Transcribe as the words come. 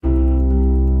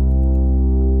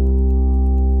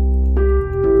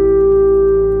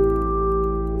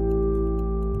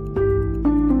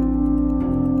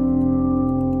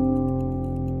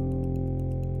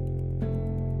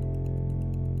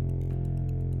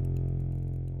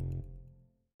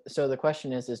So the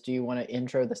question is do you want to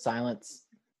intro the silence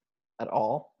at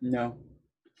all? No.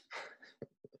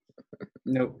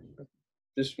 Nope.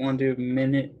 Just want to do a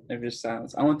minute of just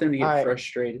silence. I want them to get All right.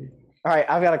 frustrated. All right,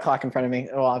 I've got a clock in front of me.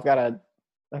 Well, I've got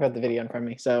the video in front of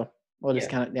me, so we'll just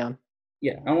Yeah. count it down.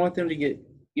 Yeah, I want them to get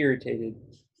irritated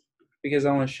because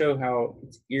I want to show how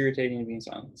it's irritating to be in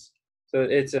silence. So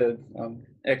it's a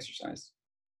exercise.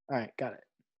 All right, got it.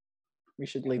 We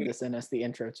should leave this in as the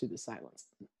intro to the silence.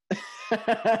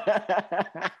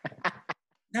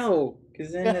 No,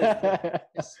 because then it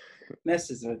just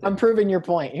messes with it. I'm proving your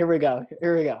point. Here we go.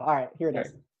 All right, here it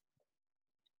is. Right.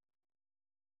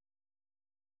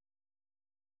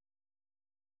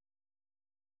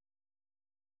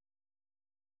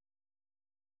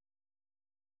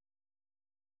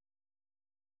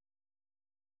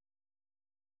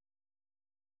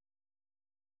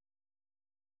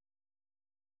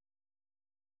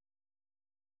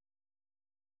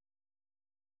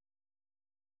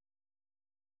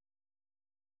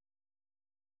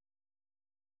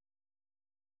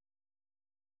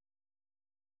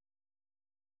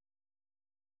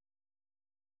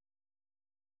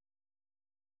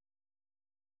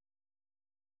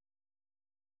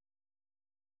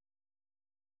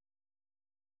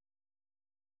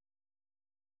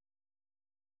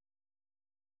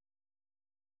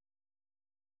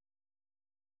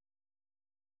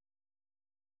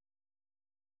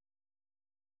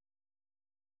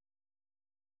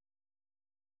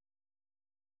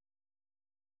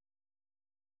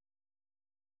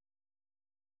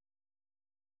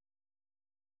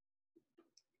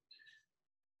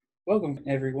 Welcome,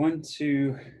 everyone,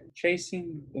 to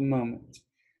Chasing the Moment,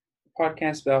 a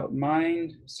podcast about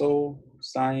mind, soul,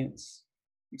 science,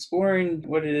 exploring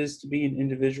what it is to be an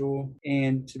individual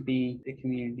and to be a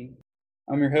community.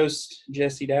 I'm your host,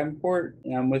 Jesse Davenport,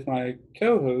 and I'm with my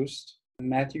co-host,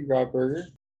 Matthew Rodberger,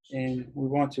 and we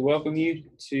want to welcome you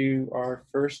to our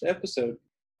first episode.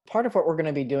 Part of what we're going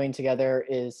to be doing together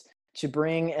is to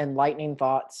bring enlightening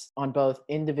thoughts on both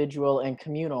individual and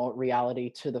communal reality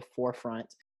to the forefront.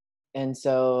 And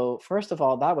so, first of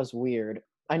all, that was weird.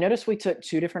 I noticed we took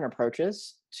two different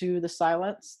approaches to the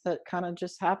silence that kind of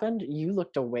just happened. You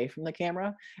looked away from the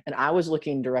camera, and I was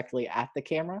looking directly at the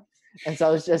camera. And so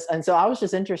I was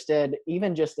just interested,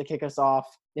 even just to kick us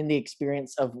off in the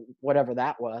experience of whatever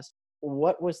that was.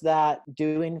 What was that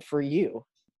doing for you?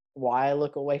 Why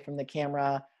look away from the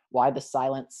camera? Why the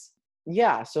silence?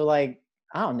 Yeah. So I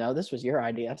don't know. This was your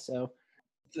idea. So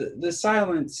The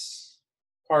silence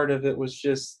part of it was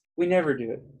just, we never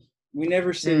do it. We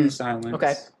never sit in silence.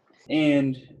 Okay.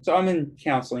 And so I'm in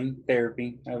counseling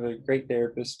therapy. I have a great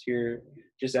therapist here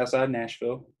just outside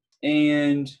Nashville.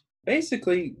 And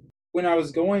basically, when I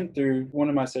was going through one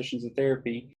of my sessions of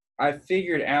therapy, I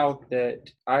figured out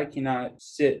that I cannot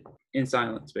sit in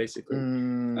silence, basically.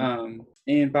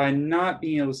 And by not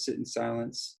being able to sit in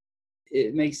silence,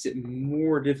 it makes it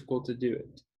more difficult to do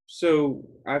it. So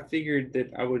I figured that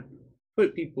I would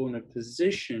put people in a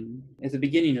position at the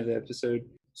beginning of the episode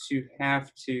to have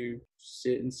to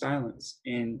sit in silence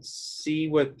and see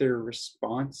what their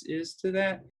response is to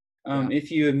that. If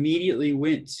you immediately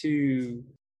went to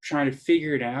trying to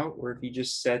figure it out, or if you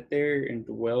just sat there and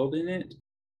dwelled in it,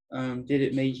 did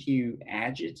it make you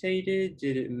agitated?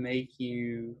 Did it make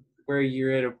you where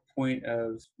you're at a point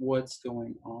of what's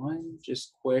going on,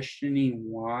 just questioning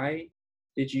why?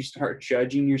 Did you start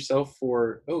judging yourself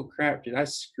for, oh crap, did I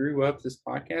screw up this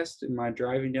podcast? Am I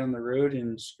driving down the road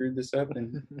and screwed this up?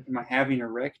 And am I having a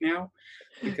wreck now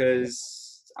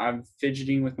because I'm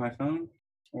fidgeting with my phone?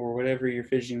 Or whatever you're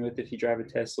fidgeting with. If you drive a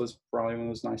Tesla, it's probably one of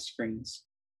those nice screens.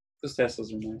 Those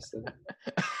Teslas are nice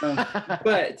though.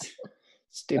 But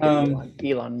stupid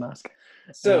Elon Musk.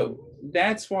 So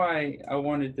that's why I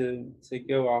wanted to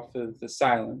go off of the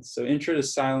silence. So Intro to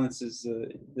Silence is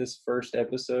this first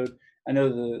episode. I know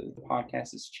the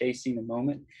podcast is Chasing the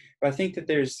Moment, but I think that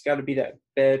there's got to be that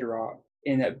bedrock,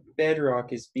 and that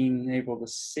bedrock is being able to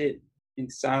sit in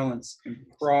silence and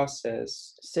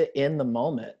process. Sit in the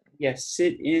moment. Yeah,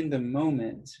 sit in the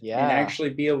moment. Yeah. And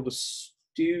actually be able to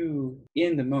stew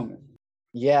in the moment.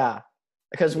 Yeah.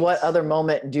 Because what other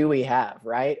moment do we have,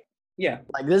 right? Yeah.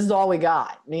 Like, this is all we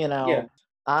got, you know. Yeah.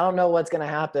 I don't know what's going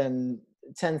to happen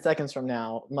 10 seconds from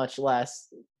now, much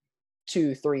less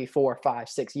 2, 3, 4, 5,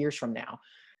 6 years from now.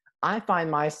 I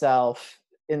find myself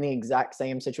in the exact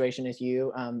same situation as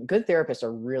you. Good therapists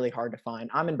are really hard to find.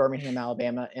 I'm in Birmingham,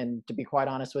 Alabama, and to be quite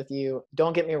honest with you,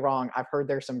 don't get me wrong, I've heard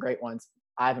there's some great ones.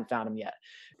 I haven't found them yet.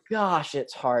 Gosh,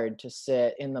 it's hard to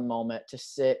sit in the moment, to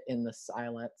sit in the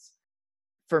silence.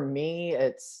 For me,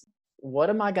 it's, what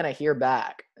am I going to hear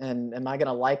back? And am I going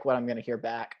to like what I'm going to hear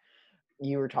back?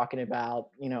 you were talking about,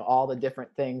 all the different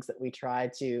things that we try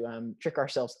to trick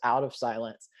ourselves out of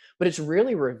silence, but it's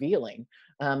really revealing.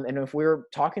 And if we're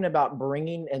talking about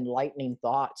bringing enlightening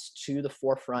thoughts to the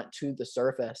forefront, to the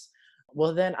surface,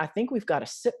 well, then I think we've got to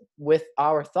sit with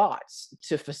our thoughts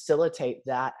to facilitate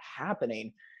that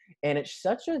happening. And it's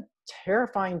such a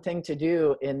terrifying thing to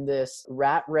do in this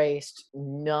rat raced,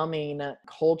 numbing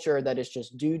culture that is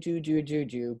just do,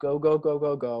 go, go, go,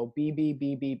 go, go,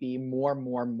 be, more,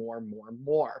 more, more, more,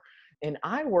 more. And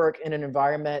I work in an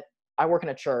environment, I work in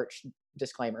a church,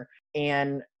 disclaimer,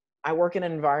 and I work in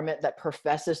an environment that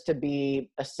professes to be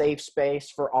a safe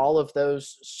space for all of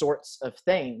those sorts of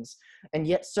things. And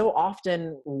yet so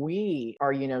often we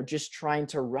are, just trying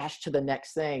to rush to the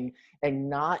next thing and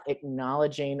not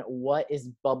acknowledging what is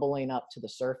bubbling up to the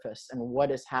surface and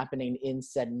what is happening in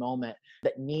said moment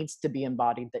that needs to be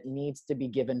embodied, that needs to be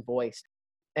given voice.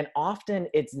 And often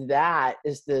it's that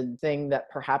is the thing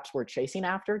that perhaps we're chasing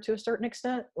after to a certain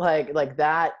extent, like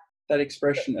that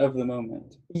expression of the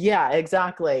moment. Yeah,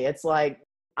 exactly. It's like,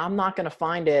 I'm not going to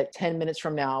find it 10 minutes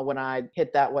from now when I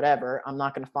hit that whatever. I'm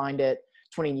not going to find it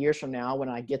 20 years from now when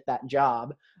I get that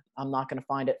job. I'm not going to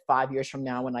find it 5 years from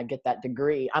now when I get that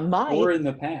degree. I might. Or in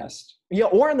the past. Yeah,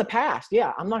 or in the past.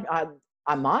 Yeah,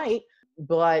 I might,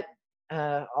 but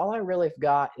all I really have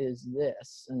got is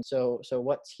this. And so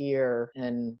what's here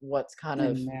and what's kind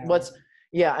of, and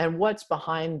what's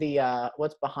behind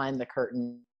the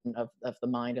curtain of the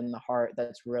mind and the heart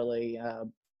that's really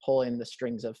pulling the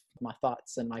strings of my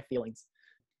thoughts and my feelings.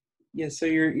 Yeah, so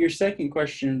your second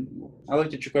question, I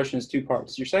looked at your question as two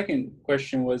parts. Your second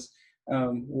question was,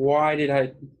 why did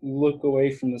I look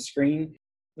away from the screen?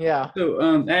 Yeah.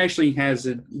 So that actually has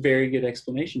a very good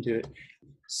explanation to it.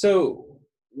 So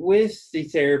with the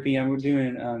therapy, I'm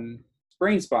doing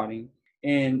brain spotting,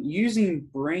 and using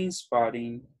brain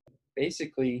spotting,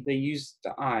 basically they use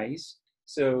the eyes.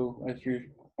 So if you're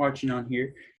watching on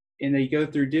here, and they go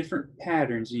through different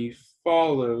patterns, and you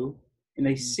follow, and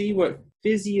they see what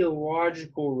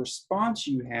physiological response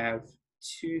you have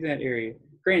to that area.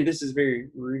 Granted, this is a very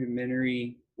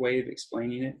rudimentary way of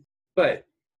explaining it, but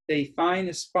they find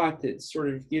a spot that sort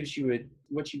of gives you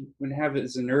what you would have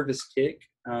as a nervous tick.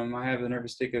 I have a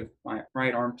nervous tick of my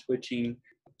right arm twitching,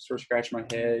 sort of scratch my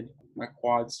head, my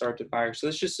quads start to fire. So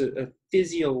it's just a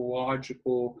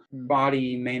physiological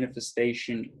body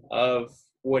manifestation of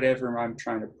whatever I'm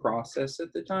trying to process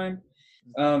at the time.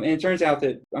 And it turns out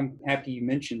that, I'm happy you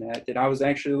mentioned that I was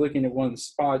actually looking at one of the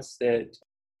spots that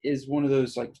is one of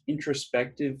those like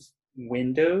introspective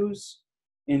windows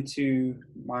into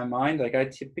my mind. Like I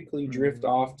typically drift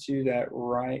off to that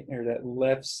right or that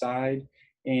left side.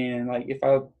 And like if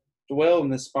I dwell in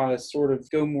this spot, I sort of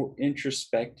go more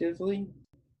introspectively,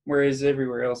 whereas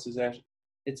everywhere else is actually,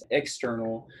 it's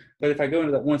external. But if I go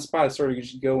into that one spot, I sort of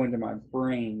just go into my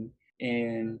brain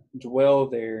and dwell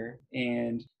there.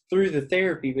 And through the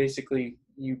therapy, basically,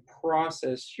 you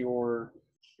process your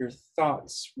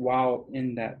thoughts while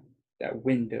in that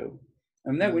window.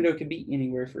 That window can be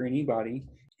anywhere for anybody,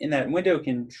 and that window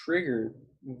can trigger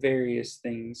various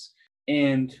things.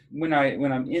 And when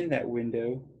I'm in that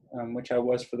window, which I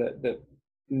was for that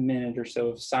minute or so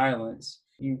of silence,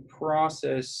 you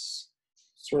process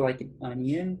sort of like an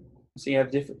onion. So you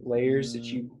have different layers that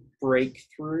you break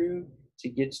through to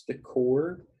get to the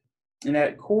core. And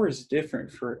that core is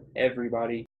different for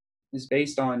everybody. It's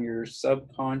based on your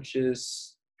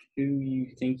subconscious, who you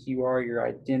think you are, your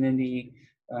identity.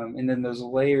 And then those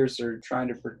layers are trying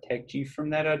to protect you from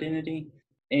that identity.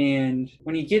 And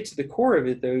when you get to the core of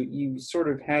it, though, you sort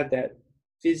of have that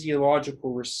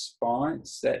physiological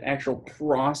response, that actual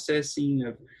processing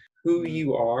of who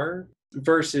you are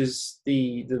versus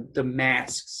the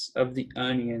masks of the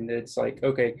onion. That's like,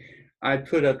 okay, I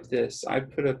put up this,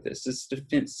 it's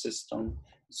defense system.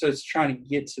 So it's trying to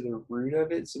get to the root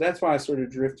of it. So that's why I sort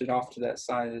of drifted off to that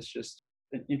side. It's just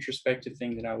an introspective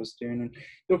thing that I was doing. And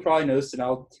you'll probably notice that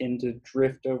I'll tend to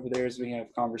drift over there as we have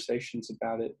conversations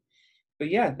about it. But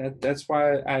yeah, that's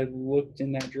why I looked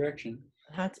in that direction.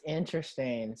 That's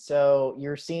interesting. So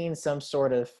you're seeing some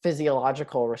sort of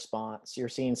physiological response. You're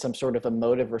seeing some sort of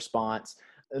emotive response.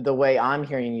 The way I'm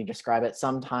hearing you describe it,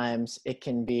 sometimes it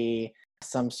can be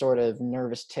some sort of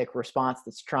nervous tick response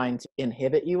that's trying to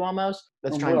inhibit you almost.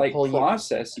 That's trying to pull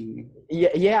processing.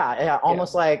 Yeah,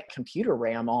 almost like computer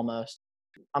RAM almost.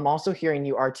 I'm also hearing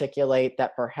you articulate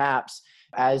that perhaps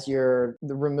as you're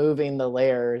removing the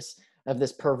layers of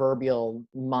this proverbial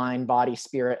mind, body,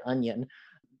 spirit onion,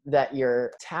 that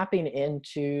you're tapping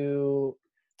into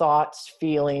thoughts,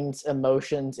 feelings,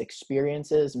 emotions,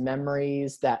 experiences,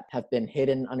 memories that have been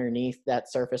hidden underneath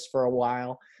that surface for a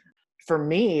while. For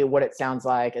me, what it sounds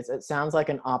like is it sounds like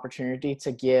an opportunity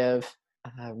to give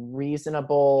a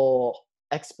reasonable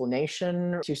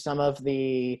explanation to some of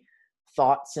the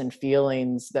thoughts and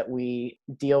feelings that we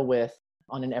deal with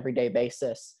on an everyday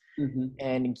basis, Hmm.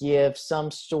 and give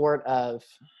some sort of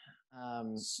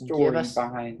give Story us,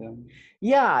 behind them.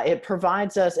 yeah, it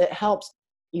provides us, it helps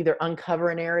either uncover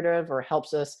a narrative or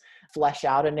helps us flesh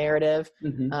out a narrative.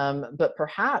 Hmm. But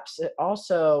perhaps it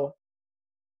also,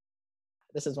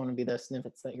 this is going to be those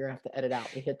snippets that you're going to have to edit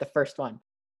out. We hit the first one.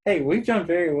 Hey, we've done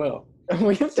very well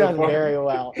We've so done far. very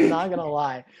well. Not gonna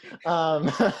lie,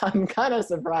 I'm kind of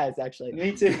surprised actually.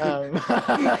 Me too. Um,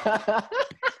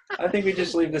 I think we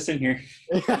just leave this in here.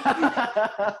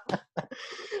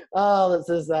 oh,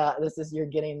 this is you're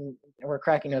getting. We're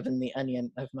cracking open the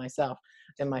onion of myself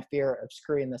and my fear of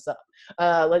screwing this up.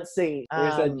 Let's see.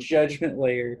 There's that judgment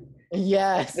layer.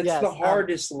 Yes, It's yes. the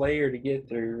hardest layer to get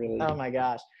through, really. Oh my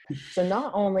gosh. So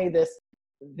not only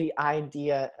the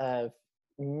idea of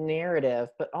narrative,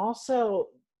 but also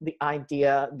the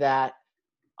idea that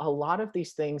a lot of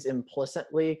these things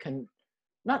implicitly can,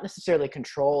 not necessarily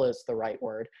control is the right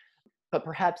word, but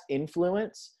perhaps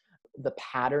influence the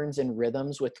patterns and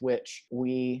rhythms with which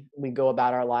we go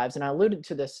about our lives. And I alluded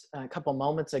to this a couple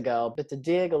moments ago, but to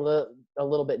dig a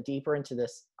little bit deeper into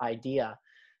this idea,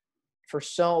 for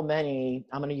so many,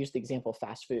 I'm going to use the example of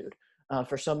fast food.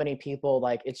 For so many people,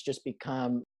 like, it's just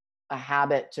become a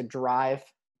habit to drive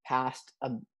past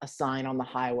a sign on the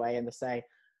highway and to say,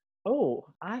 oh,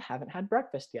 I haven't had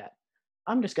breakfast yet.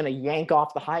 I'm just going to yank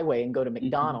off the highway and go to Hmm.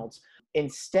 McDonald's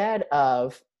instead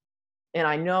of, and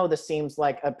I know this seems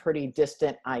like a pretty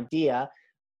distant idea.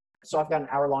 So I've got an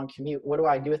hour-long commute. What do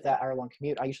I do with that hour-long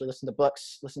commute? I usually listen to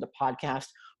books, listen to podcasts,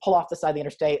 pull off the side of the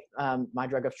interstate. My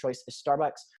drug of choice is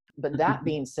Starbucks. But that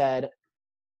being said,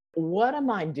 what am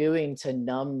I doing to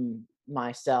numb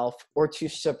myself or to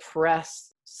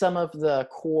suppress some of the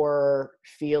core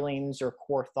feelings or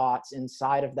core thoughts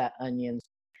inside of that onion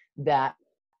that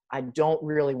I don't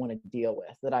really want to deal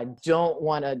with, that I don't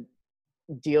want to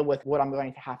deal with what I'm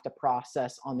going to have to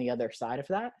process on the other side of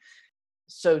that?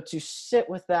 So to sit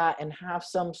with that and have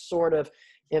some sort of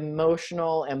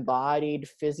emotional, embodied,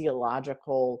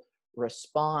 physiological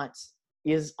response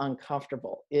is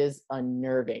uncomfortable, is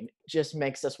unnerving, just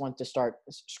makes us want to start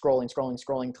scrolling,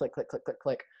 click, click, click, click,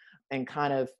 click, and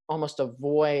kind of almost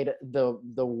avoid the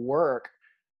work,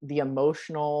 the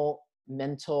emotional,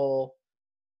 mental,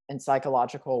 and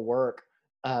psychological work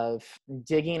of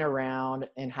digging around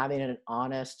and having an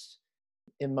honest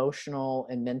emotional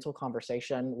and mental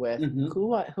conversation with Hmm.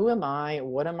 who am I?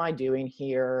 What am I doing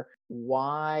here?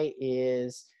 Why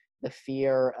is the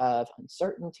fear of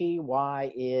uncertainty?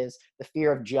 Why is the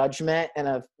fear of judgment and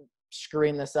of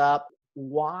screwing this up?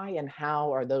 Why and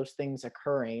how are those things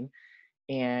occurring?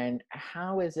 And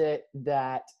how is it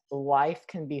that life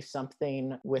can be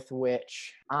something with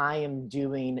which I am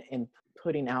doing and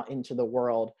putting out into the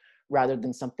world rather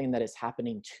than something that is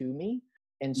happening to me?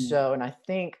 And so, and I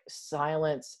think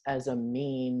silence as a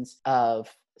means of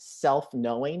self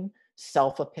knowing,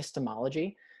 self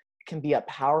epistemology can be a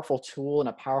powerful tool and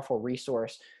a powerful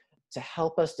resource to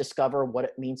help us discover what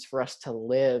it means for us to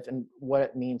live and what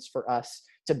it means for us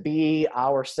to be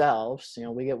ourselves. You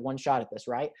know, we get one shot at this,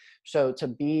 right? So to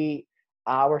be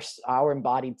our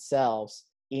embodied selves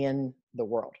in the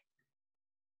world.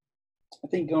 I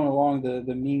think going along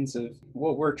the means of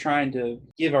what we're trying to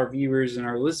give our viewers and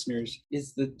our listeners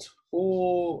is the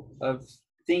tool of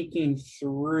thinking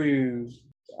through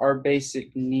our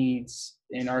basic needs,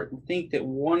 and our think that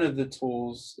one of the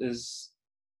tools is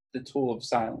the tool of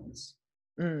silence.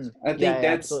 I Yeah, think yeah,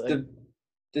 that's absolutely.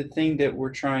 the thing that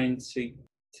we're trying to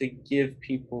give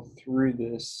people through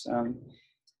this,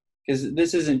 because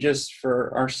this isn't just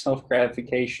for our self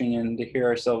gratification and to hear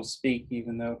ourselves speak,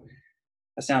 even though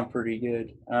I sound pretty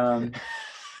good.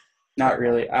 Not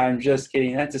really. I'm just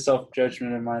kidding. That's a self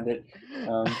judgment of mine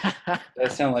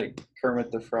that sound like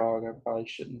Kermit the Frog. I probably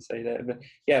shouldn't say that, but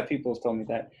yeah, people have told me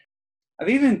that. I've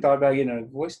even thought about getting a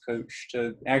voice coach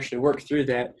to actually work through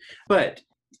that. But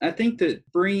I think that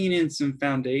bringing in some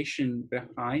foundation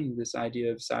behind this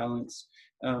idea of silence,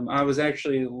 I was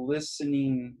actually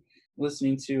listening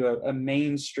to a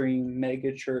mainstream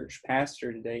mega church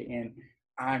pastor today, and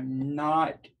I'm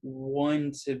not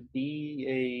one to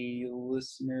be a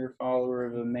listener, follower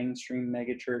of a mainstream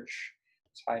megachurch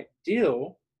type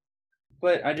deal,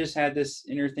 but I just had this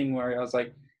inner thing where I was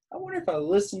like, I wonder if I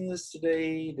listen to this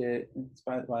today, that it's,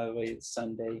 by the way, it's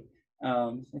Sunday.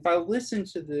 If I listen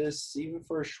to this, even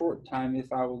for a short time,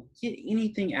 if I will get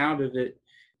anything out of it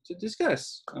to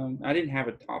discuss. I didn't have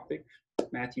a topic.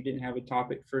 Matthew didn't have a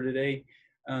topic for today.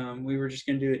 We were just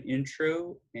going to do an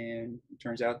intro, and it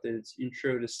turns out that it's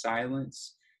intro to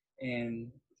silence,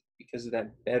 and because of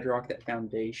that bedrock, that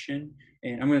foundation.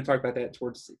 And I'm going to talk about that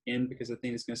towards the end because I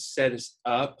think it's going to set us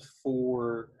up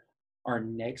for our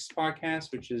next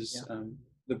podcast, which is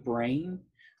the brain.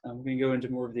 We're going to go into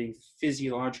more of the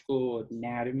physiological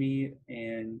anatomy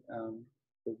and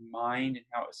the mind and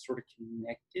how it's sort of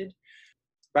connected.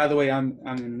 By the way, I'm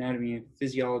an anatomy and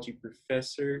physiology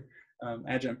professor,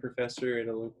 adjunct professor at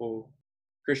a local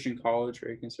Christian college,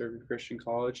 very conservative Christian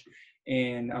college.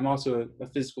 And I'm also a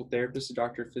physical therapist, a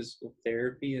doctor of physical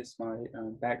therapy. It's my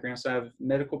background. So I have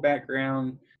medical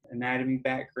background, anatomy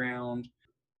background.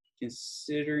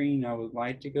 Considering I would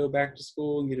like to go back to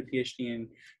school and get a PhD in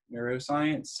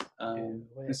neuroscience.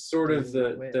 It's sort of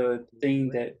the thing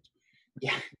that,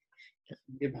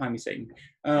 get behind me, Satan.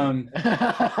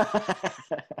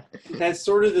 That's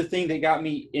sort of the thing that got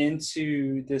me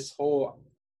into this whole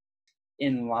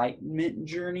enlightenment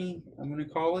journey, I'm going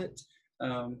to call it.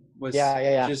 Was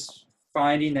just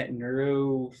finding that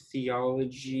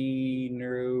neurotheology,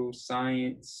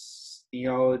 neuroscience,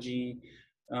 theology,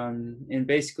 and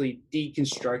basically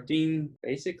deconstructing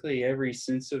basically every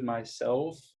sense of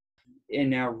myself and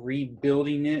now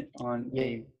rebuilding it on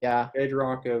a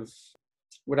bedrock of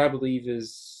what I believe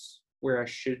is where I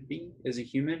should be as a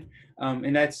human.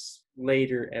 And that's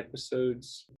later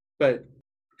episodes. But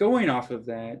going off of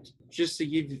that, just to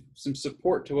give some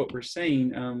support to what we're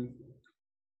saying,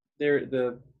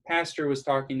 the pastor was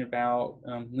talking about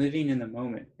living in the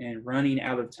moment and running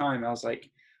out of time. I was like,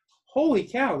 holy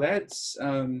cow, that's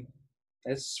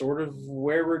sort of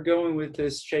where we're going with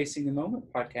this Chasing the Moment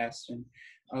podcast. And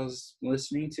I was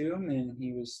listening to him, and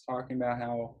he was talking about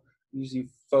how using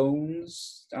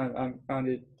phones, I found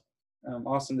it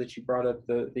awesome that you brought up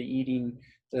the eating,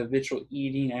 the habitual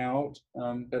eating out,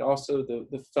 but also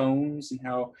the phones and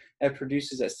how that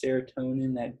produces that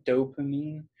serotonin, that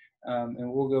dopamine,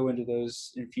 and we'll go into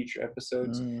those in future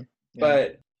episodes.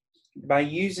 But by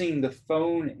using the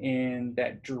phone and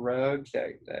that drug,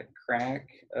 that crack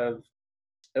of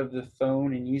the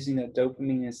phone, and using that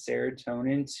dopamine and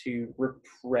serotonin to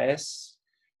repress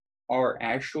our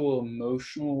actual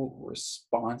emotional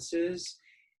responses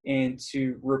and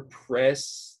to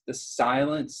repress the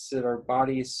silence that our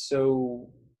body is so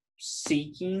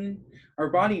seeking. Our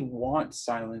body wants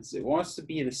silence. It wants to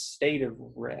be in a state of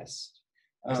rest.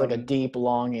 There's like a deep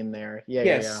longing there. We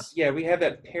have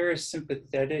that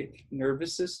parasympathetic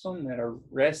nervous system, that our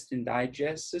rest and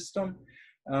digest system.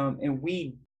 And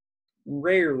we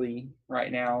rarely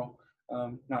right now,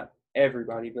 not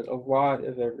everybody, but a lot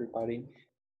of everybody,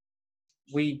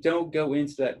 we don't go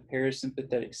into that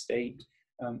parasympathetic state.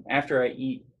 After I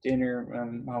eat dinner,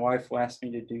 my wife will ask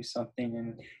me to do something,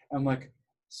 and I'm like,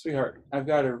 sweetheart, I've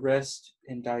got to rest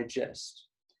and digest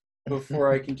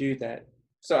before I can do that.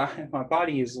 So my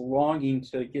body is longing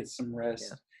to get some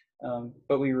rest,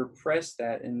 but we repress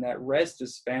that, and that rest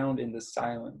is found in the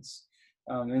silence.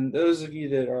 And those of you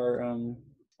that are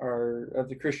of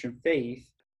the Christian faith,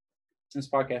 this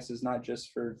podcast is not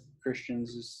just for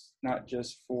Christians. It's not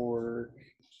just for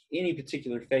any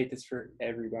particular faith. It's for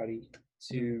everybody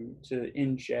to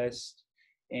ingest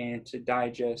and to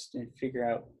digest and figure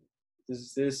out,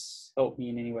 does this help me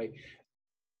in any way?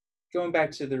 Going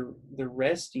back to the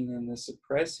resting and the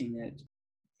suppressing it,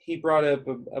 he brought up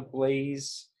a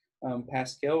Blaise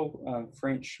Pascal,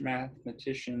 French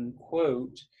mathematician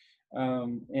quote,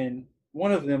 and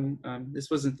one of them,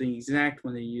 this wasn't the exact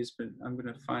one they used, but I'm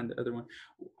going to find the other one.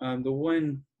 The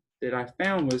one that I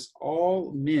found was,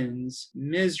 all men's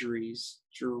miseries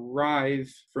derive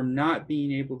from not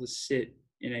being able to sit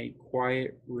in a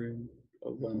quiet room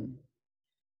alone.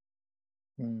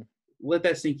 Let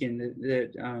that sink in,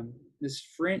 that this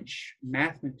French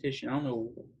mathematician, I don't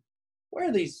know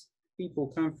where these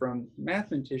people come from,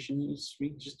 mathematicians,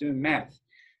 we just doing math.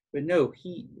 But no,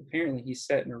 he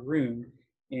sat in a room,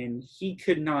 and he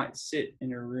could not sit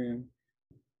in a room.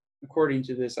 According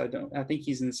to this, I think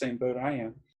he's in the same boat I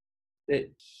am,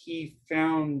 that he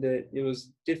found that it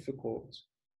was difficult,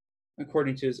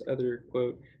 according to his other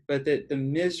quote, but that the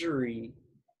misery,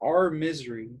 our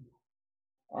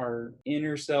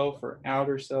inner self or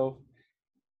outer self,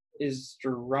 is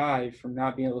derived from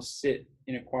not being able to sit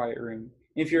in a quiet room.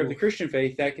 If you're of the Christian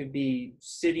faith, that could be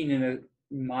sitting in a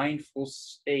mindful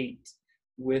state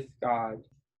with God.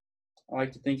 I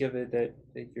like to think of it that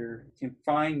you can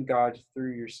find God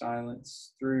through your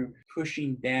silence, through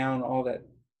pushing down all that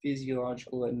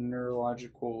physiological and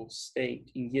neurological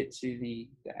state, and get to the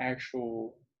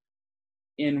actual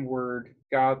inward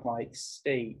godlike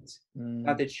state.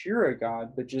 Not that you're a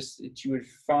God, but just that you would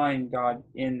find God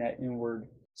in that inward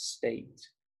state.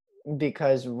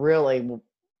 because really,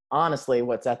 honestly,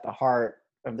 what's at the heart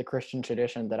of the Christian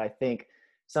tradition that I think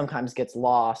sometimes gets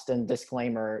lost, and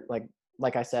disclaimer,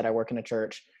 like I said, I work in a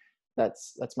church.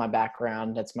 That's my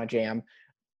background, that's my jam.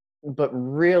 But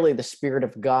really the Spirit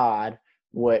of God,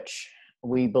 which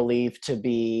we believe to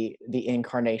be the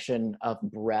incarnation of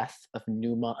breath, of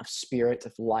pneuma, of spirit,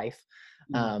 of life,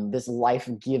 Mm. this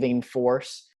life-giving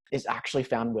force is actually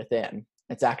found within.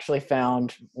 It's actually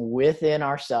found within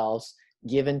ourselves,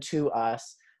 given to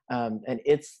us. And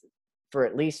it's, for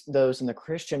at least those in the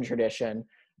Christian tradition,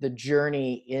 the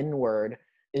journey inward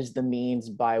is the means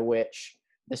by which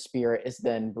the Spirit is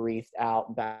then breathed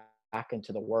out back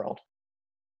into the world.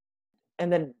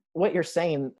 And then what you're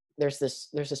saying, there's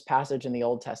this passage in the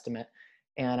Old Testament,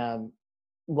 and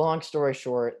long story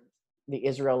short, the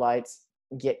Israelites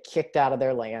get kicked out of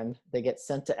their land. They get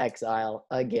sent to exile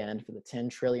again for the 10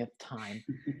 trillionth time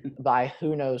by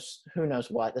who knows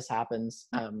what. This happens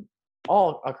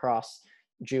all across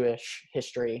Jewish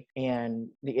history, and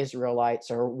the Israelites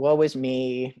are, woe is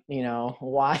me,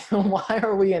 why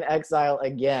are we in exile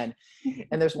again?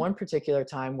 And there's one particular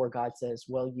time where God says,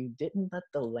 well, you didn't let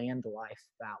the land lie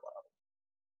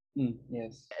fallow.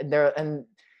 Yes. And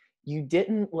you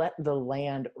didn't let the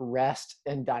land rest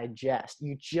and digest.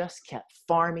 You just kept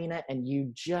farming it, and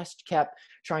you just kept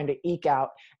trying to eke out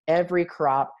every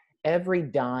crop, every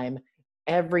dime,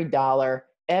 every dollar,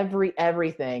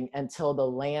 everything, until the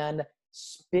land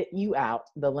spit you out.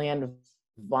 The land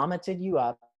vomited you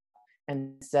up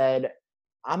and said,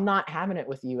 I'm not having it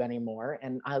with you anymore.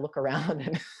 And I look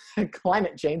around, and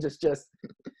climate change is just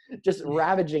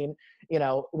ravaging,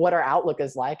 what our outlook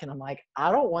is like. And I'm like,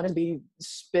 I don't want to be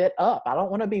spit up. I don't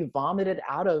want to be vomited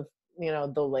out of,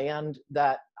 the land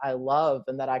that I love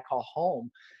and that I call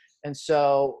home. And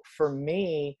so for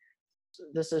me,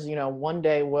 this is, one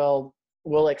day we'll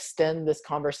extend this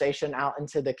conversation out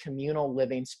into the communal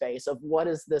living space of what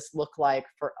does this look like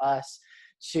for us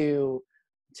to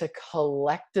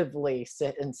collectively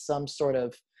sit in some sort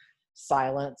of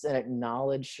silence and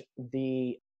acknowledge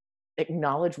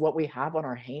what we have on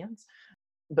our hands.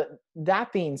 But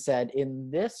that being said, in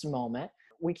this moment,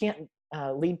 we can't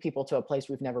lead people to a place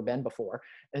we've never been before.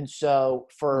 And so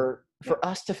for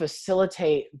us to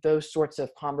facilitate those sorts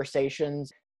of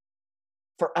conversations,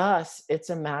 for us, it's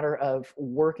a matter of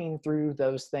working through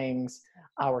those things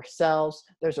ourselves.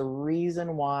 There's a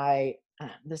reason why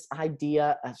this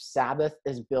idea of Sabbath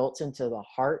is built into the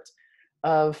heart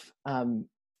of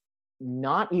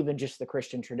not even just the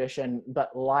Christian tradition,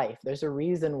 but life. There's a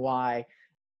reason why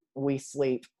we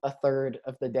sleep a third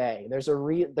of the day.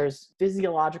 There's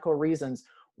physiological reasons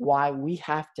why we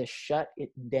have to shut it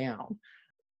down.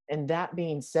 And that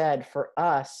being said, for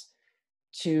us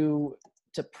to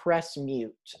press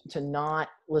mute, to not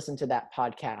listen to that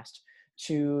podcast,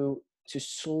 to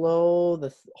slow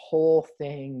the whole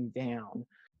thing down,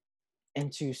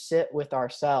 and to sit with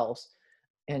ourselves,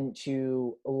 and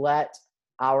to let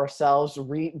ourselves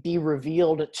be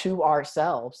revealed to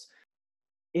ourselves,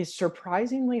 is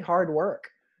surprisingly hard work.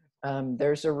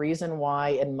 There's a reason why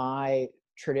in my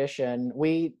tradition,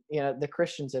 the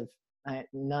Christians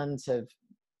nuns have,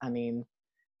 I mean,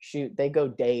 shoot, they go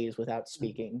days without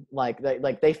speaking.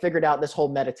 They figured out this whole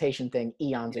meditation thing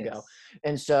eons ago.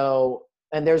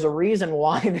 And there's a reason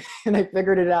why they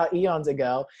figured it out eons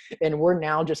ago. And we're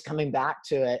now just coming back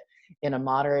to it in a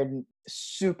modern,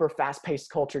 super fast-paced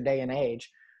culture day and age.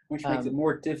 Which makes it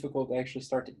more difficult to actually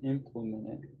start to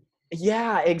implement it.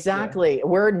 Yeah, exactly. Yeah.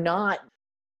 We're not,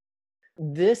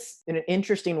 this in an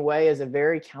interesting way is a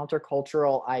very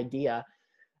countercultural idea,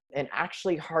 and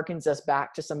actually harkens us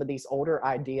back to some of these older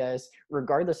ideas,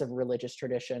 regardless of religious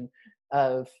tradition,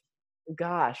 of,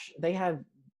 gosh, they have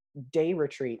day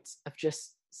retreats of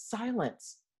just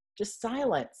silence.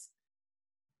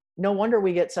 No wonder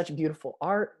we get such beautiful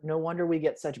art. No wonder we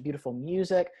get such beautiful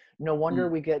music. No wonder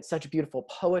we get such beautiful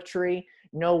poetry.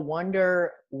 No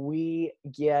wonder we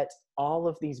get all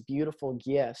of these beautiful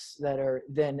gifts that are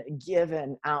then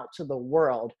given out to the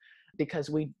world, because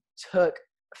we took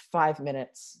 5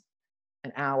 minutes,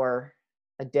 an hour,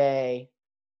 a day,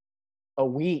 a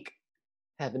week,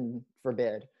 heaven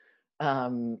forbid,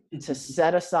 to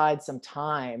set aside some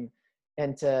time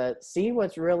and to see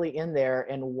what's really in there,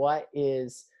 and what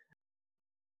is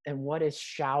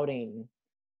shouting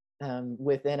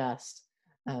within us,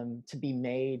 to be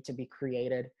made, to be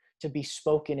created, to be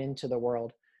spoken into the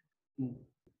world.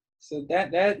 So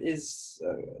that is,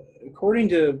 according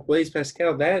to Blaise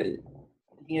Pascal, that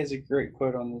he has a great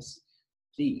quote on this.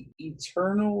 The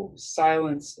eternal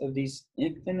silence of these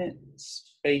infinite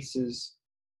spaces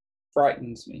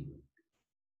frightens me.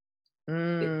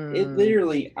 It Mm.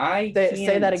 literally, I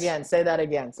Say that can't, again. Say that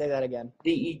again. Say that again.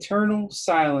 the eternal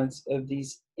silence of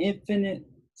these infinite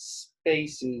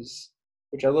spaces,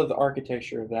 which I love the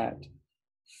architecture of that,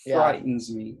 Yeah.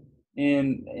 frightens me.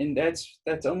 And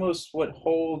that's almost what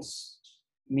holds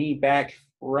me back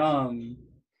from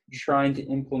trying to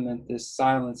implement this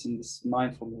silence and this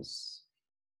mindfulness,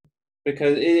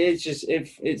 because it's just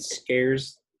it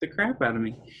scares the crap out of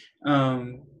me.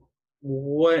 Um,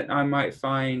 what I might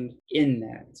find in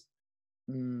that.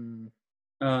 Mm.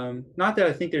 Not that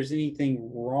I think there's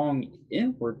anything wrong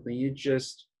inwardly, it's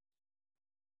just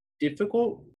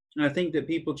difficult. And I think that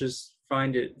people just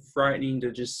find it frightening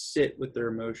to just sit with their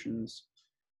emotions.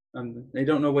 They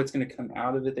don't know what's going to come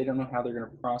out of it. They don't know how they're going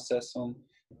to process them.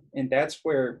 And that's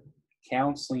where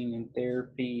counseling and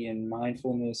therapy and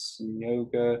mindfulness and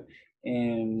yoga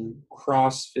and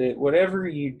CrossFit, whatever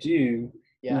you do,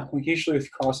 Yeah. usually with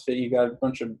CrossFit, you got a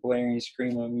bunch of blaring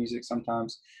screamo music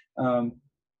sometimes. Um,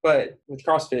 but with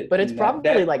CrossFit But it's and that,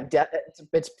 probably that like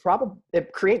it's probably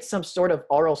it creates some sort of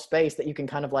oral space that you can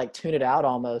kind of like tune it out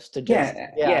almost to just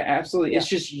yeah, absolutely. yeah It's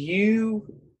just you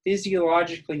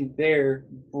physiologically there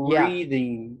yeah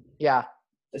breathing, yeah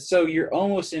so you're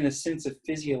almost in a sense of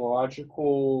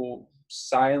physiological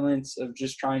silence of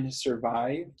just trying to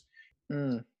survive,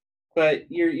 mm, but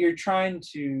you're trying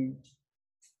to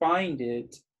find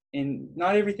it, and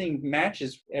not everything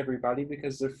matches everybody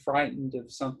because they're frightened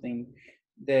of something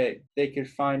that they could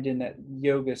find in that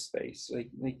yoga space. Like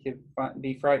they could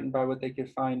be frightened by what they could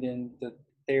find in the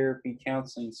therapy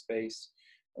counseling space,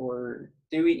 or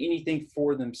doing anything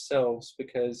for themselves,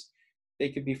 because they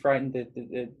could be frightened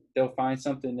that they'll find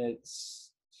something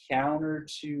that's counter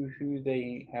to who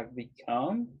they have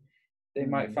become. They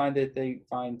might mm, find that they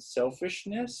find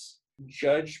selfishness,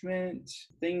 judgment,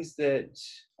 things that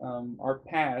are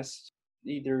past,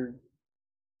 either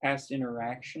past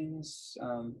interactions,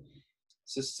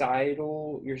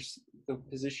 societal, the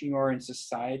position you are in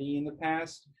society in the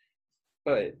past.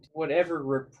 But whatever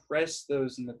repressed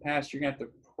those in the past, you're gonna have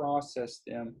to process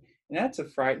them, and that's a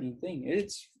frightening thing.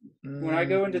 It's when I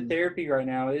go into mm, therapy right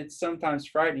now, it's sometimes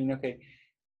frightening. Okay,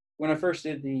 when I first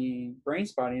did the brain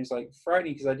spotting, it was like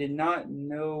frightening because I did not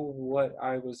know what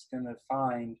I was gonna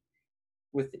find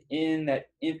within that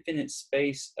infinite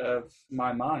space of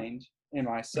my mind and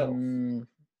myself mm, by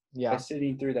yeah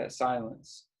sitting through that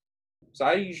silence. So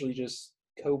I usually just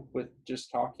cope with just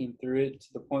talking through it to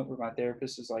the point where my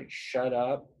therapist is like, shut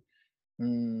up.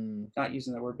 mm. Not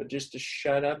using that word, but just to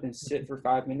shut up and sit for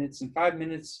 5 minutes. And 5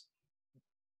 minutes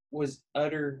was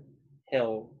utter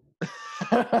hell.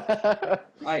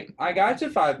 I got to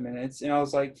 5 minutes and I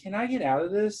was like, can I get out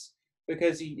of this?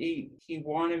 Because he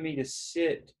wanted me to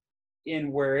sit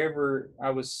in wherever I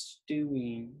was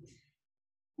stewing.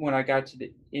 When I got to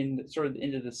the end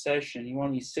of the session, he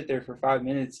wanted me to sit there for 5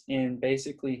 minutes in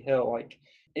basically hell. Like,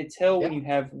 it's hell when yeah you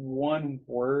have one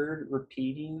word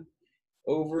repeating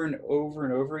over and over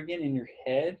and over again in your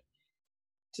head,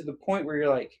 to the point where you're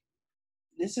like,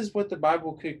 this is what the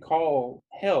Bible could call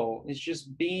hell. It's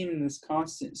just being in this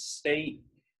constant state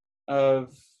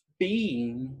of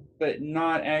being, but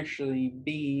not actually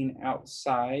being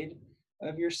outside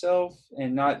of yourself,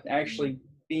 and not mm, actually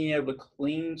being able to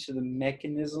cling to the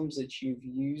mechanisms that you've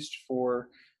used for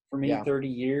me yeah 30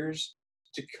 years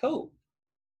to cope.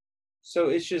 So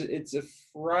it's a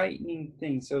frightening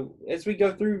thing. So as we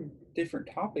go through different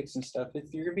topics and stuff,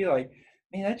 if you're gonna be like,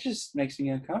 man, that just makes me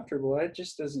uncomfortable, that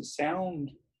just doesn't sound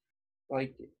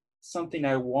like something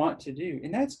I want to do.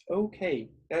 And that's okay.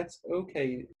 That's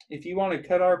okay. If you want to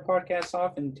cut our podcast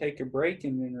off and take a break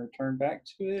and then return back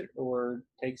to it, or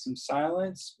take some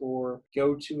silence, or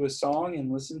go to a song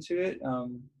and listen to it,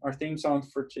 our theme song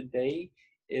for today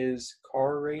is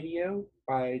Car Radio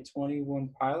by 21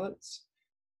 Pilots.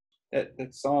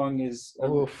 That song is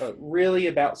oof really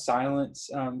about silence,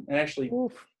 and actually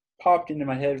oof popped into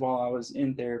my head while I was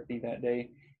in therapy that day.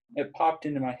 It popped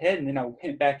into my head, and then I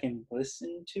went back and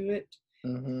listened to it,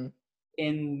 mm-hmm.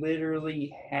 and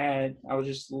literally had, I was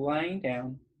just laying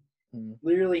down, Mm.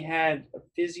 literally had a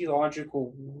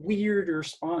physiological weird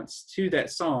response to that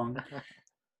song.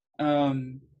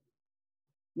 Um,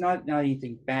 not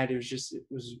anything bad. It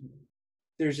was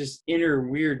there's this inner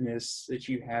weirdness that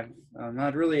you have.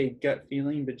 Not really a gut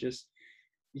feeling, but Yeah,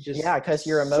 just because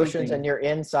your emotions and something. your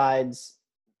insides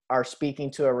are speaking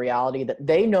to a reality that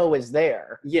they know is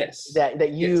there, Yes, that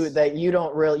yes, you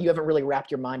don't really you haven't really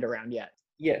wrapped your mind around yet.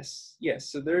 yes.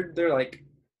 So they're like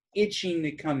itching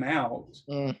to come out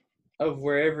Mm, of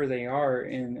wherever they are.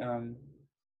 And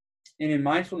in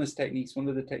mindfulness techniques, one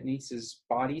of the techniques is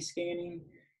body scanning.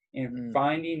 and Mm,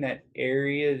 finding that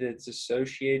area that's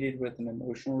associated with an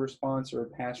emotional response or a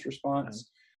past um,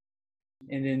 response,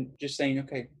 and then just saying,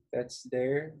 okay, that's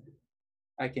there.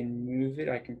 I can move it,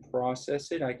 I can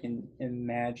process it, I can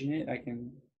imagine it, I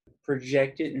can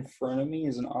project it in front of me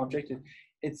as an object.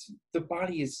 It's the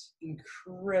body is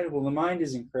incredible. The mind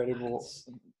is incredible. it's,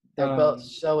 they're both Um,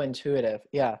 so intuitive.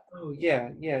 Yeah. oh yeah,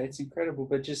 yeah, it's incredible.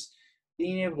 But just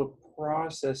being able to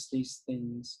process these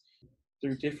things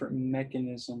through different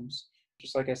mechanisms.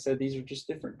 Just like I said, these are just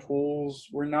different tools.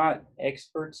 We're not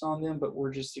experts on them, but we're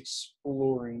just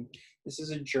exploring. This is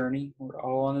a journey. We're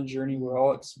all on a journey. We're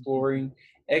all exploring.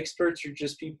 Experts are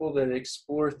just people that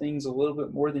explore things a little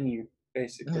bit more than you,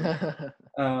 basically.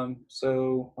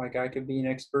 So, like, I could be an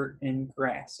expert in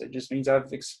grass. It just means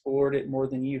I've explored it more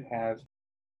than you have.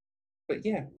 But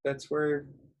yeah, that's where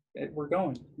we're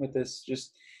going with this.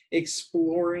 Just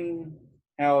exploring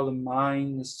how the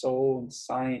mind, the soul, and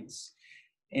science,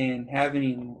 and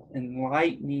having an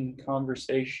enlightening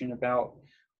conversation about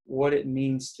what it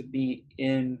means to be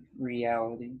in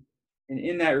reality. And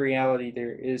in that reality,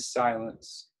 there is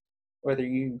silence, whether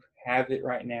you have it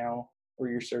right now or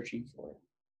you're searching for it.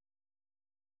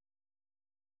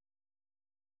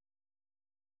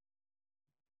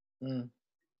 Mm,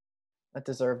 that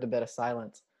deserved a bit of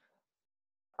silence.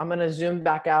 I'm going to zoom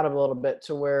back out a little bit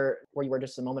to where you were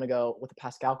just a moment ago with the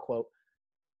Pascal quote.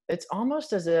 It's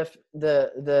almost as if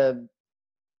the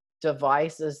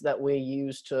devices that we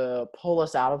use to pull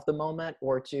us out of the moment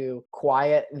or to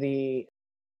quiet the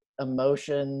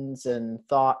emotions and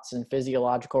thoughts and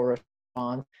physiological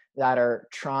response that are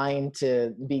trying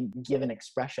to be given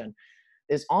expression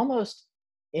is almost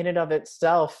in and of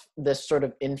itself this sort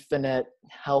of infinite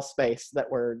hell space that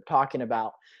we're talking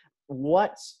about.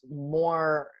 What's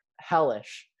more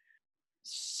hellish,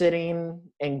 sitting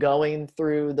and going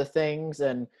through the things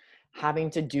and having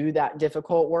to do that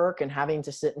difficult work and having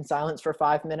to sit in silence for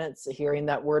 5 minutes hearing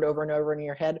that word over and over in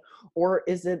your head? Or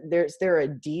is there a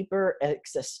deeper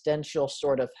existential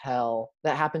sort of hell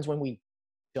that happens when we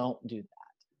don't do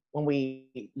that, when we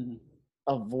Mhm.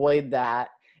 avoid that,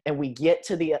 and we get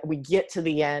to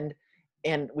the end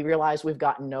and we realize we've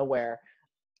gotten nowhere?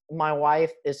 My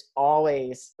wife is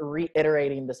always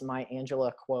reiterating this Maya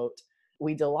Angelou quote: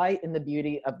 we delight in the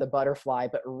beauty of the butterfly,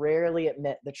 but rarely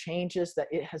admit the changes that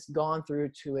it has gone through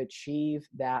to achieve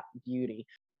that beauty.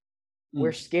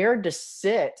 We're Mm, scared to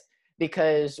sit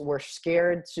because we're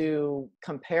scared to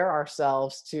compare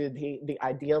ourselves to the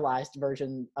idealized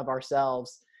version of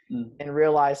ourselves mm, and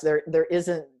realize there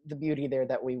isn't the beauty there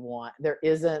that we want. There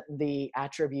isn't the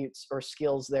attributes or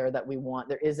skills there that we want.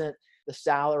 There isn't the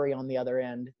salary on the other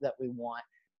end that we want.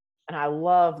 And I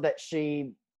love that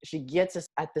she gets us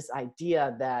at this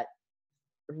idea that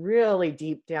really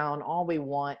deep down all we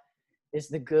want is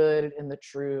the good and the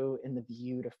true and the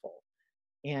beautiful.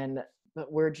 And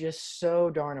but we're just so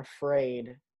darn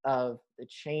afraid of the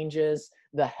changes,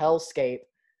 the hellscape.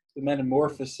 the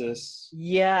metamorphosis.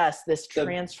 Yes, this The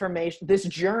transformation, this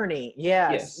journey.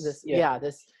 Yes, yes, yeah.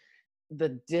 this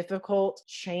the difficult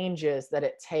changes that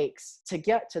it takes to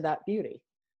get to that beauty.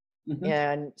 Hmm.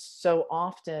 And so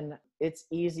often it's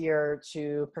easier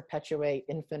to perpetuate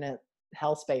infinite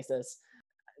hell spaces.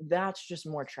 That's just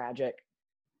more tragic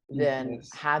than Yes.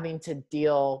 having to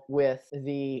deal with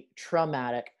the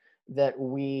traumatic that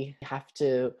we have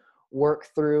to work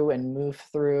through and move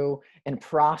through and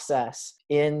process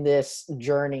in this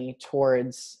journey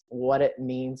towards what it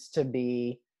means to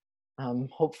be,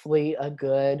 hopefully, a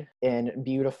good and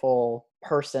beautiful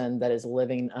person that is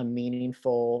living a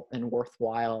meaningful and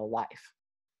worthwhile life.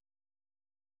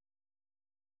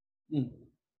 Mm.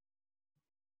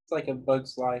 It's like a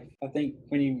bug's life. I think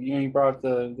when you brought up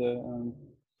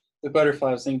the butterfly,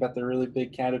 I was thinking about the really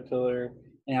big caterpillar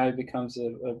and how it becomes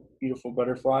a beautiful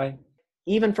butterfly.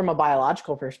 Even from a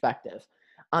biological perspective,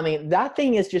 I mean, that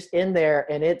thing is just in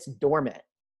there and it's dormant.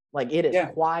 Like, it is Yeah.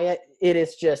 quiet. It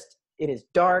is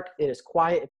dark. It is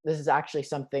quiet. This is actually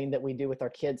something that we do with our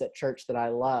kids at church that I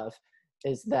love,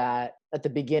 is that at the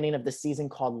beginning of the season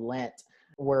called Lent,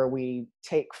 where we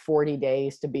take 40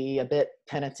 days to be a bit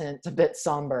penitent, a bit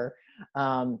somber,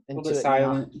 A and little bit to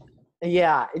silent.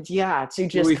 yeah, to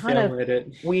just We kind fail of, at it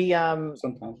we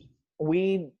sometimes.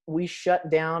 we shut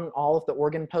down all of the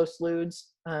organ postludes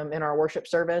in our worship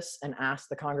service and ask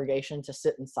the congregation to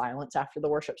sit in silence after the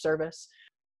worship service.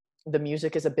 The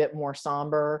music is a bit more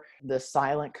somber. The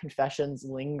silent confessions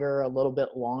linger a little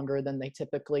bit longer than they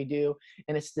typically do.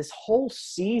 And it's this whole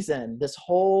season, this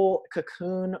whole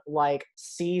cocoon like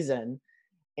season.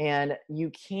 And you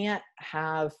can't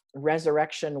have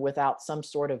resurrection without some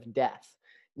sort of death.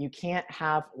 You can't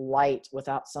have light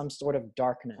without some sort of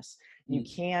darkness. You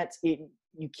Mm. can't,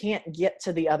 you can't get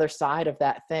to the other side of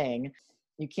that thing.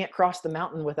 You can't cross the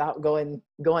mountain without going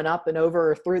up and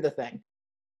over or through the thing.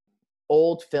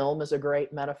 Old film is a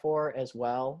great metaphor as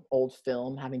well. Old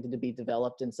film having to be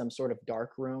developed in some sort of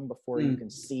dark room before you can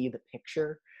see the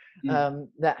picture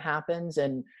that happens.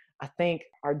 And I think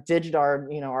our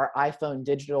iPhone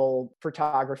digital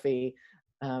photography,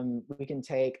 we can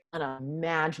take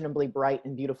unimaginably bright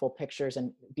and beautiful pictures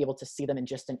and be able to see them in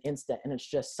just an instant. And it's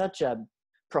just such a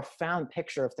profound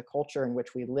picture of the culture in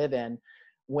which we live in,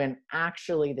 when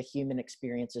actually the human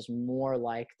experience is more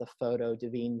like the photo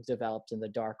being developed in the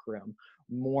dark room,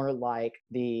 more like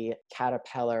the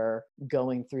caterpillar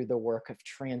going through the work of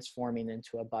transforming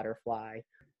into a butterfly.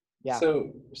 Yeah.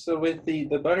 So with the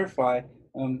butterfly,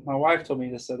 my wife told me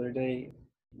this other day.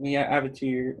 I have a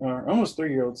 2-year or almost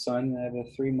 3-year-old son, and I have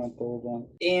a 3-month-old one.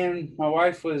 And my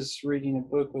wife was reading a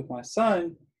book with my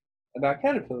son about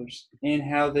caterpillars and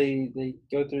how they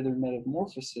go through their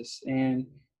metamorphosis. And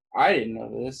I didn't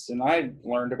know this, and I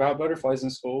learned about butterflies in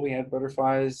school. We had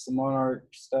butterflies, the monarch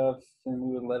stuff, and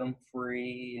we would let them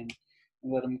free and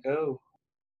let them go.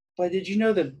 But did you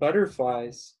know that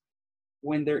butterflies,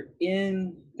 when they're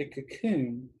in the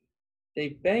cocoon,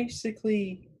 they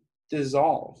basically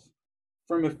dissolve?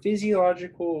 From a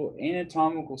physiological,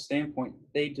 anatomical standpoint,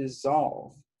 they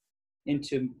dissolve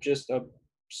into just a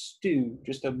stew,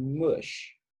 just a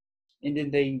mush. And then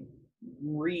they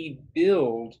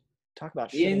rebuild Talk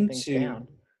about shutting things down.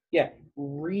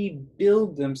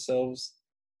 Rebuild themselves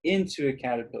into a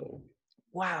caterpillar.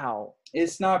 Wow.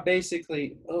 It's not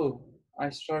basically, oh, I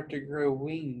start to grow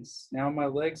wings. Now my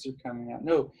legs are coming out.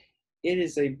 No, it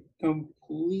is a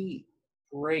complete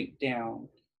breakdown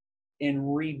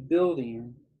and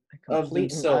rebuilding of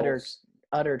themselves.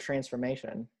 Utter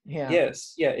transformation. Yeah.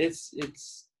 Yes. Yeah.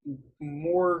 It's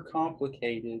more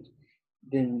complicated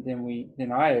than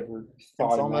I ever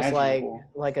thought. It's almost imaginable.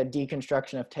 like a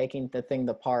deconstruction of taking the thing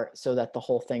apart so that the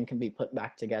whole thing can be put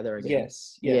back together again.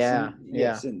 Yes.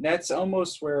 Yes. And that's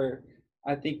almost where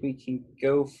I think we can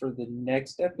go for the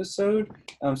next episode.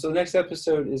 So the next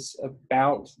episode is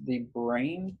about the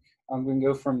brain. I'm going to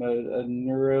go from a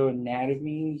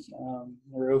neuroanatomy,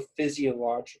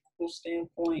 neurophysiological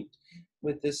standpoint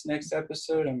with this next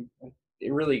episode. I'm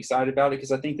really excited about it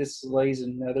because I think this lays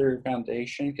another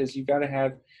foundation, because you've got to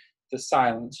have the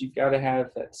silence. You've got to have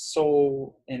that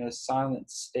soul in a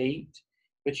silent state,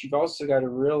 but you've also got to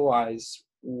realize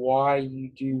why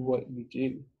you do what you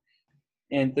do.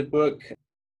 And the book,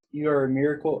 You Are a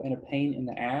Miracle and a Pain in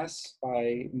the Ass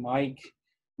by Mike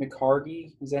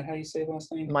McHargue. Is that how you say the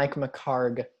last name? Mike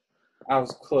McHargue. I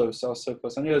was close. I was so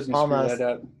close. I knew I was going to screw that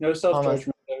up. No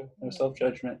self-judgment, though. No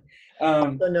self-judgment.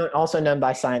 Also known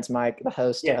by Science Mike, the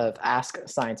host of Ask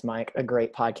Science Mike, a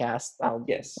great podcast.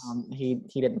 Yes. He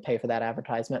didn't pay for that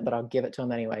advertisement, but I'll give it to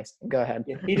him anyways. Go ahead.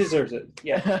 Yeah, he deserves it.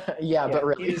 Yeah. yeah, but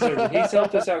really. He deserves it. He's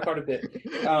helped us out quite a bit.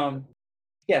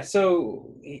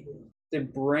 So the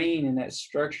brain and that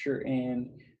structure and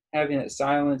having that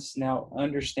silence, now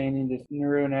understanding the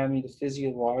neuroanatomy, the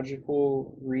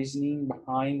physiological reasoning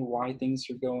behind why things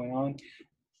are going on.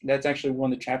 That's actually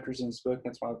one of the chapters in this book.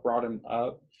 That's why I brought him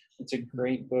up. It's a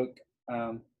great book.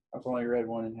 I've only read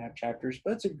 1.5 chapters,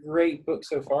 but it's a great book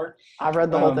so far. I've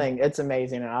read the whole thing. It's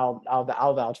amazing, and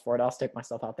I'll vouch for it. I'll stick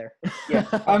myself out there. Yeah,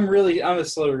 I'm a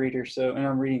slow reader, and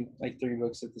I'm reading like 3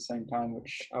 books at the same time,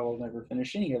 which I will never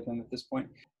finish any of them at this point.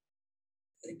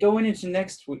 Going into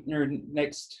next week or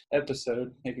next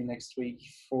episode, maybe next week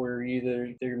for you that are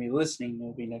going to be listening,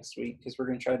 it'll be next week because we're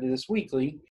going to try to do this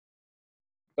weekly.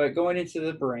 But going into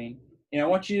the brain, I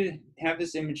want you to have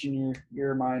this image in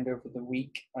your mind over the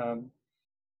week.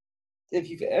 If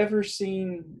you've ever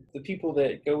seen the people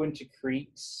that go into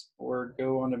creeks or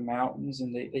go onto mountains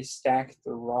and they stack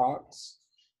the rocks,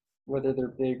 whether they're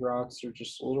big rocks or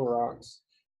just little rocks,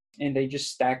 and they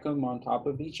just stack them on top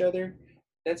of each other,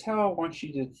 that's how I want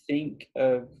you to think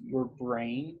of your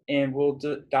brain. And we'll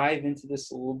dive into this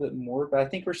a little bit more, but I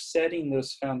think we're setting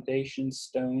those foundation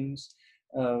stones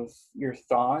of your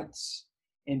thoughts.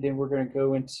 And then we're going to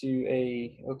go into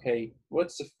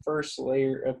what's the first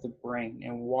layer of the brain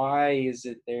and why is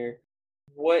it there?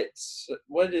 What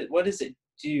does it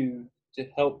do to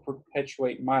help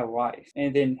perpetuate my life?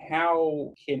 And then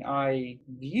how can I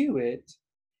view it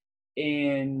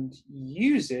and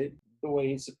use it the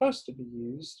way it's supposed to be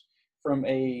used from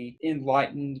a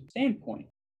enlightened standpoint?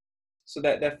 So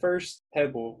that first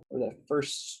pebble or that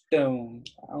first stone,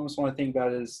 I almost want to think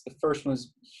about it as the first one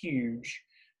is huge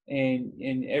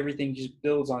and everything just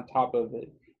builds on top of it.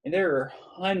 And there are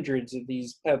hundreds of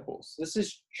these pebbles. This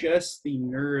is just the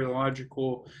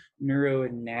neurological,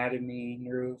 neuroanatomy,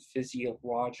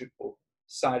 neurophysiological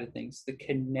side of things. The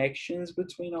connections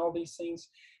between all these things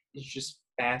is just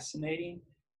fascinating.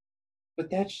 But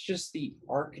that's just the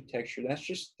architecture. That's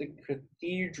just the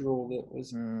cathedral that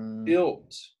was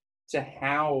built to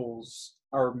house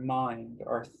our mind,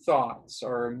 our thoughts,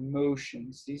 our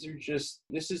emotions. This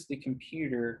is the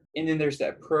computer. And then there's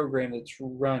that program that's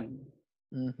running.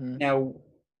 Now,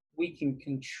 we can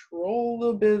control a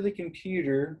little bit of the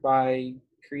computer by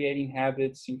creating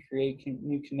habits and create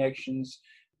new connections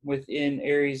within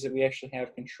areas that we actually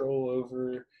have control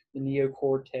over, the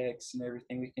neocortex and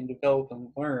everything we can develop and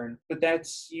learn. But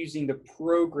that's using the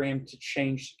program to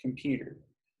change the computer.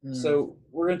 So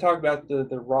we're going to talk about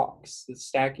the rocks, the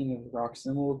stacking of the rocks,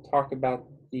 and we'll talk about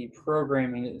the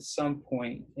programming at some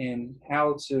point and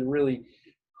how to really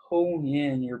hone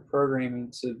in your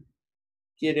programming to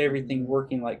get everything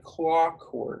working like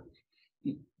clockwork.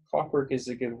 Clockwork is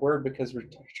a good word because we're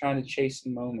trying to chase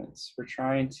moments. We're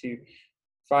trying to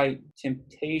fight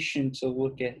temptation to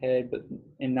look ahead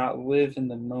and not live in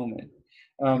the moment.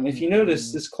 If you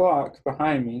notice this clock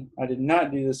behind me, I did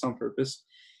not do this on purpose.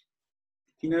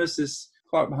 If you notice this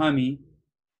clock behind me,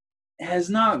 it has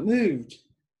not moved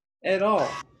at all.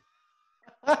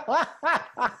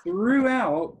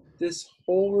 Throughout this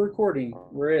whole recording,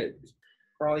 we're at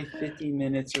probably 50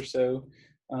 minutes or so,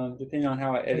 depending on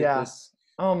how I edit this.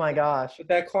 Oh my gosh. But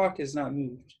that clock has not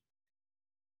moved.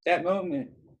 That moment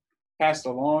passed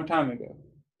a long time ago,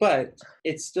 but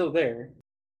it's still there.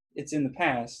 It's in the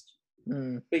past,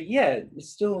 but yet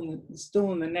it's still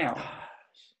in the now.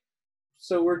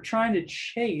 So we're trying to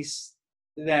chase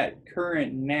that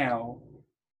current now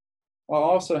while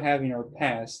also having our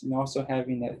past and also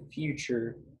having that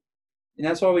future. And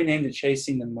that's why we named it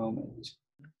Chasing the Moment.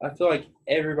 I feel like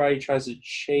everybody tries to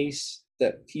chase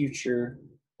that future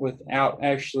without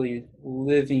actually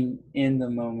living in the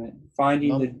moment,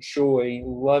 finding the joy,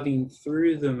 loving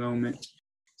through the moment,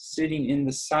 sitting in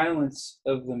the silence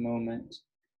of the moment.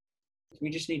 We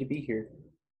just need to be here.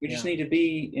 We just need to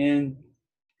be in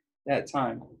that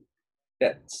time,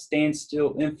 that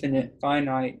standstill, infinite,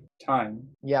 finite time.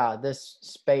 Yeah, this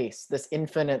space, this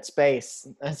infinite space,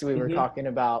 as we were talking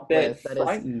about. That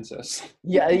frightens us.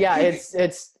 Yeah,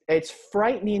 it's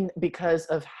frightening because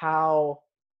of how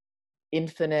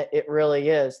infinite it really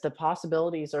is. The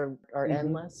possibilities are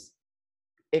endless.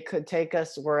 It could take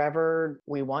us wherever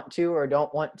we want to or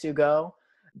don't want to go,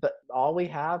 but all we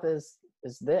have is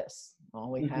this.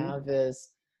 All we have is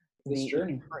this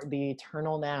journey, the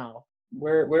eternal now.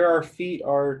 Where our feet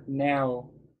are now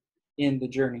in the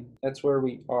journey. That's where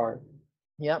we are.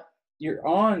 Yep. You're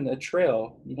on a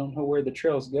trail. You don't know where the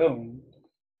trail's going.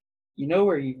 You know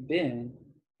where you've been,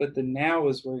 but the now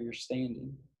is where you're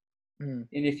standing. And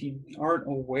if you aren't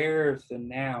aware of the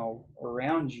now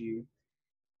around you,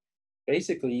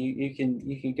 basically you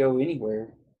can go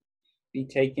anywhere, be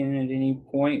taken at any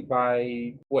point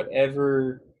by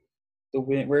wherever the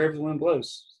wind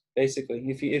blows. Basically,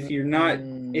 if you're not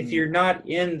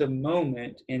in the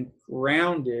moment and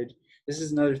grounded, this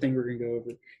is another thing we're gonna go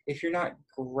over. If you're not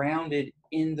grounded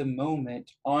in the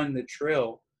moment on the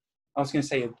trail, I was gonna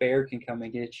say a bear can come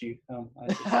and get you.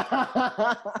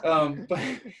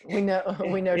 But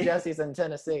we know Jesse's in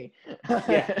Tennessee.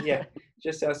 yeah,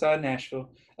 just outside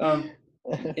Nashville.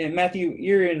 And Matthew,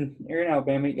 you're in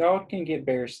Alabama. Y'all can get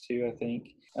bears too, I think.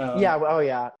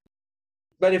 Yeah.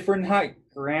 But if we're not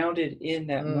grounded in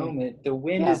that moment, the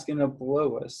wind is going to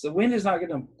blow us. The wind is not going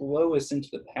to blow us into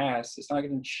the past. It's not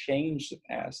going to change the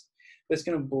past. But it's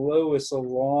going to blow us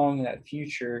along that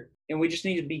future. And we just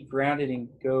need to be grounded and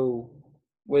go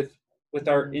with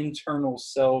our internal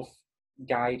self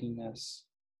guiding us.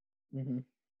 And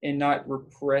not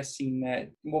repressing that,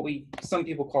 what some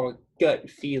people call a gut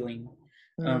feeling.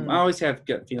 I always have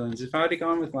gut feelings. If I had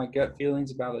gone with my gut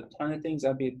feelings about a ton of things,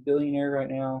 I'd be a billionaire right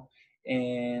now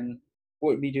and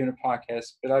wouldn't be doing a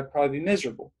podcast, but I'd probably be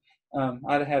miserable.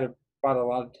 I'd have bought a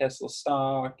lot of Tesla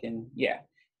stock, and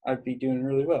I'd be doing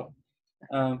really well.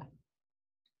 And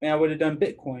I would have done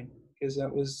Bitcoin because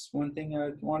that was one thing I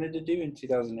wanted to do in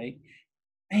 2008.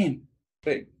 Man,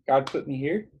 but God put me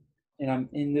here, and I'm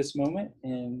in this moment,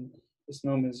 and this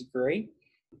moment is great.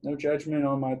 No judgment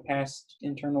on my past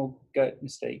internal gut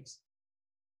mistakes.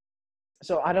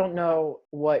 So I don't know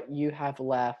what you have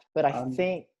left, but I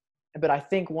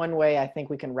think one way I think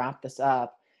we can wrap this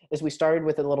up is we started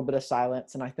with a little bit of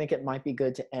silence, and I think it might be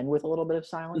good to end with a little bit of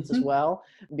silence as well,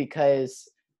 because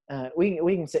we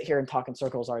can sit here and talk in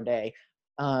circles all day.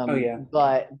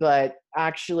 But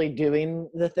actually doing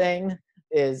the thing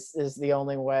is the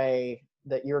only way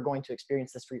that you're going to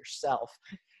experience this for yourself.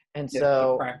 And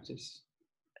so practice.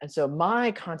 And so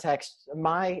my context,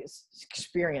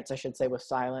 experience, I should say, with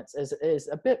silence is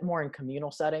a bit more in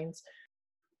communal settings.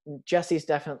 Jesse's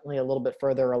definitely a little bit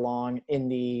further along in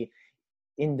the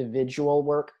individual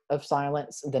work of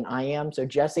silence than I am. So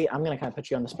Jesse, I'm going to kind of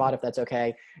put you on the spot, if that's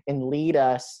okay, and lead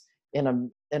us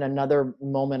in another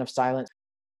moment of silence.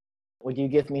 Would you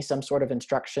give me some sort of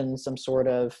instruction, some sort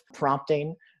of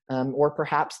prompting, or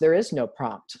perhaps there is no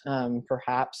prompt?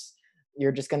 Perhaps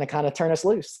you're just going to kind of turn us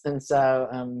loose. And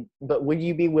so, but would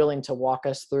you be willing to walk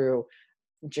us through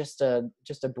just a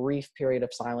brief period of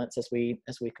silence as we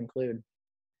conclude?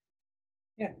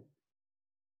 Yeah.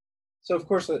 So of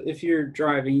course, if you're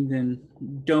driving, then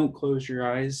don't close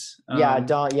your eyes.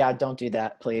 Don't do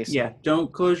that, please. Yeah,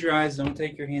 don't close your eyes. Don't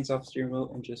take your hands off the steering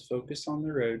wheel, and just focus on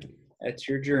the road. That's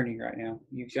your journey right now.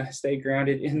 You gotta stay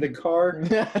grounded in the car.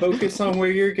 Focus on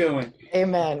where you're going.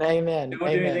 Amen. Don't do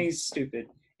anything stupid,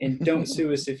 and don't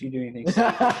sue us if you do anything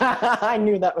stupid. I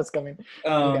knew that was coming.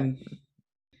 Okay.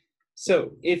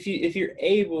 So if you're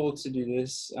able to do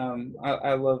this,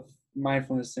 I love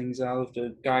mindfulness things. I love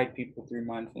to guide people through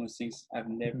mindfulness things. I've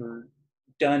never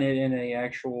done it in a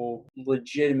actual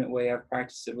legitimate way. I've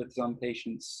practiced it with some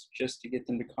patients just to get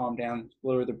them to calm down,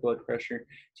 lower their blood pressure,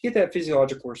 to get that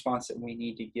physiological response that we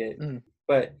need to get.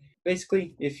 But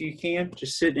basically, if you can,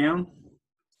 just sit down,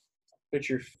 put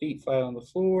your feet flat on the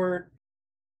floor,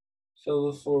 fill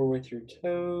the floor with your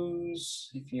toes.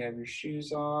 If you have your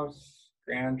shoes off,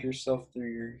 ground yourself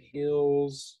through your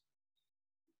heels.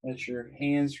 Let your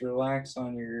hands relax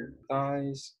on your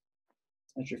thighs.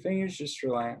 Let your fingers just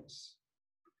relax.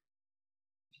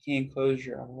 If you can, close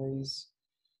your eyes.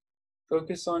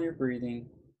 Focus on your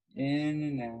breathing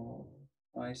in and out.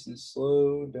 Nice and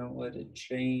slow. Don't let it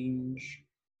change.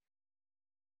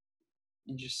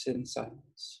 And just sit in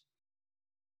silence.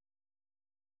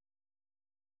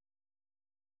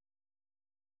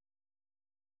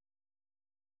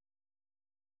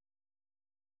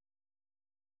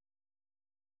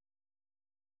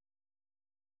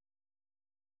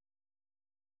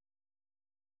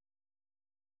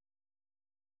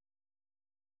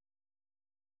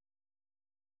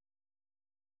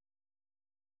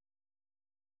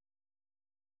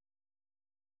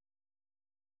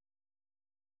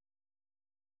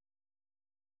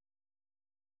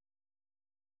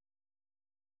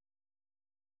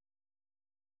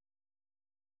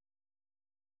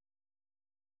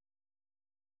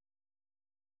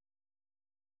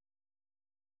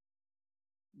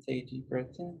 Take a deep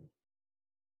breath in.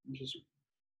 And just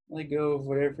let go of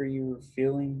whatever you were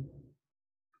feeling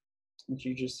that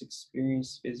you just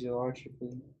experienced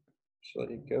physiologically. Just let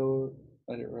it go,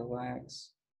 let it relax.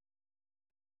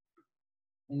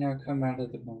 And now come out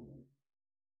of the moment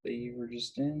that you were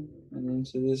just in and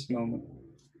into this moment.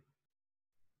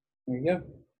 There you go.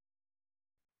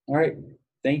 All right.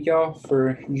 Thank y'all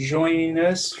for joining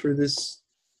us for this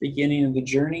beginning of the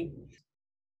journey.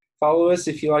 Follow us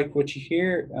if you like what you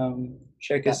hear.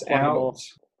 Check us out.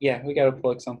 Yeah, we got to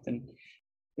plug something.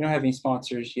 We don't have any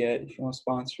sponsors yet. If you want to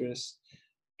sponsor us,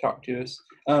 talk to us.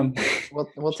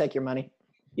 We'll take your money.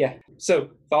 Yeah. So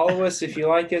follow us if you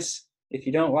like us. If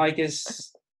you don't like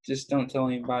us, just don't tell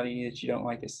anybody that you don't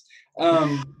like us.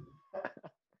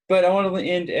 But I want to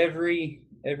end every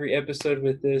episode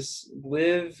with this: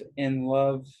 live and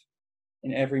love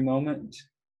in every moment.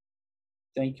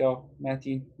 Thank y'all.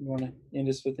 Matthew, you want to end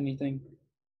us with anything?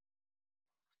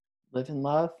 Live and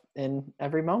love in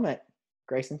every moment.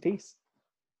 Grace and peace.